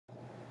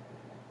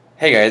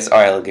Hey guys,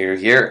 iAligator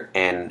here,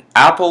 and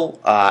Apple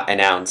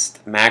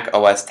announced Mac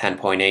OS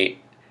 10.8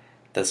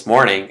 this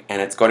morning,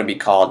 and it's going to be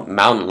called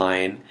Mountain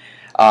Lion.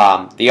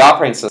 The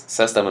operating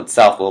system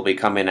itself will be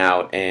coming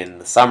out in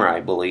the summer, I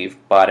believe,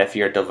 but if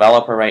you're a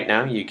developer right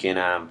now, you can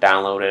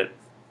download it,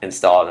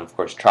 install it, and of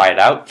course try it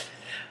out.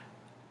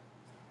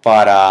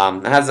 But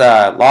it has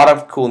a lot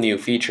of cool new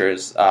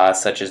features,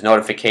 such as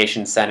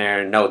Notification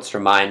Center, Notes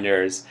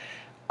Reminders,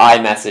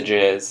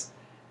 iMessages,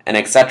 and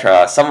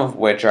etc., some of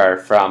which are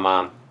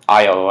from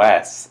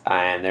iOS,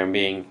 and they're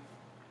being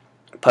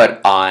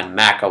put on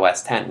Mac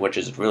OS 10, which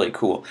is really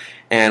cool.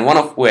 And one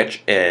of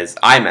which is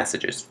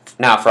iMessages.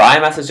 Now, for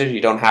iMessages,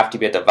 you don't have to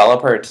be a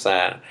developer. It's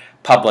a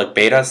public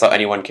beta, so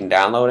anyone can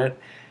download it.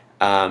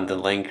 The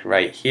link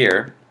right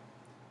here.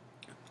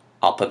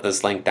 I'll put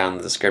this link down in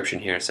the description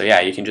here. So yeah,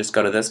 you can just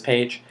go to this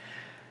page,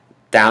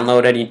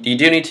 download it. You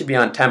do need to be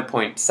on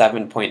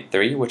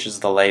 10.7.3, which is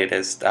the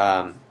latest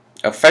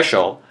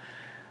official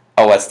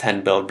OS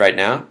 10 build right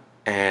now.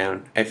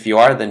 And if you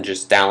are, then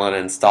just download and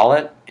install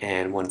it.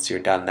 And once you're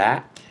done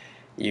that,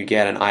 you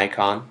get an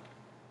icon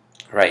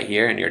right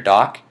here in your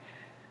dock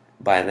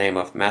by the name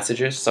of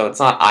Messages. So it's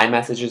not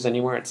iMessages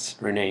anymore, it's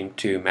renamed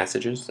to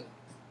Messages.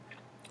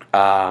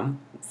 So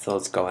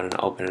let's go ahead and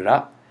open it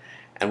up.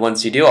 And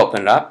once you do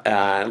open it up,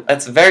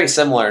 it's very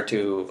similar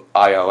to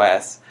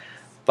iOS,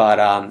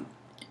 but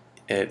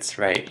it's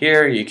right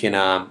here. You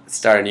can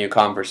start a new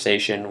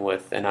conversation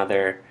with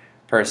another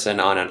person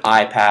on an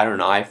iPad or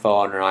an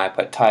iPhone or an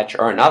iPod Touch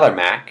or another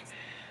Mac.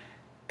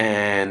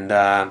 And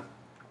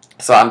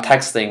so I'm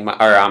texting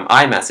I'm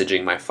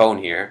iMessaging my phone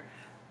here.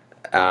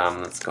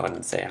 Let's go ahead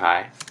and say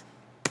hi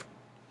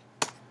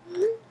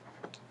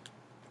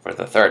for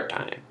the third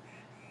time.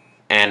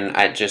 And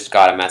I just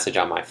got a message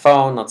on my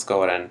phone. Let's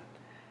go ahead and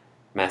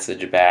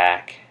message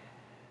back.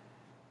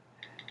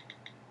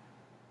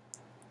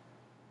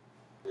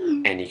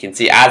 And you can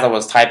see as I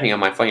was typing on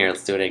my phone here,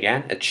 let's do it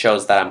again, it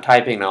shows that I'm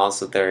typing, and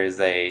also there is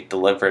a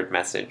delivered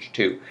message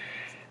too.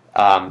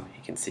 You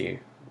can see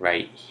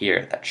right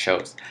here that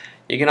shows.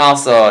 You can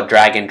also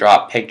drag and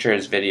drop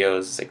pictures,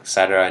 videos,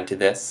 etc. into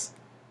this,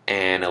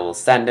 and it will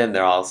send in.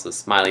 There are also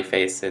smiley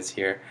faces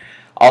here.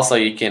 Also,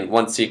 you can,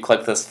 once you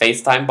click this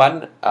FaceTime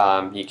button,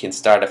 you can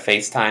start a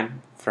FaceTime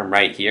from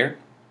right here.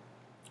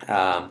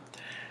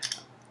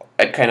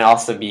 It can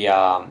also be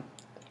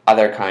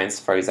other kinds.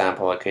 For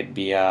example, it could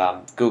be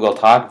Google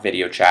Talk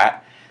video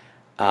chat,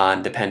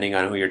 depending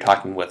on who you're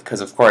talking with,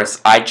 because of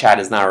course iChat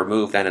is now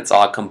removed and it's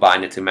all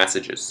combined into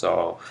Messages.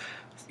 So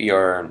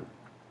your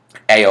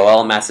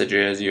AOL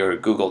messages, your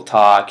Google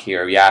Talk,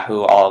 your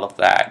Yahoo, all of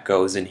that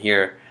goes in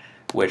here,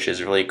 which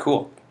is really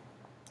cool.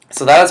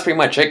 So that is pretty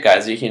much it,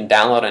 guys. You can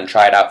download and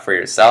try it out for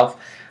yourself.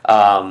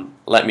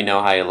 Let me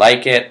know how you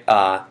like it.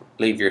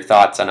 Leave your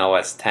thoughts on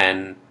OS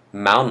 10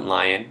 Mountain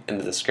Lion in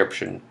the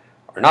description,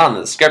 or not in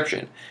the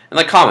description, in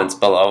the comments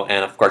below.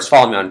 And of course,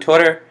 follow me on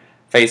Twitter,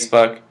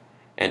 Facebook,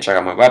 and check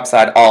out my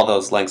website. All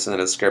those links in the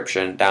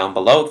description down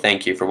below.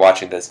 Thank you for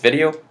watching this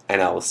video,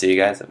 and I will see you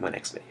guys in my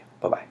next video.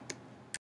 Bye-bye.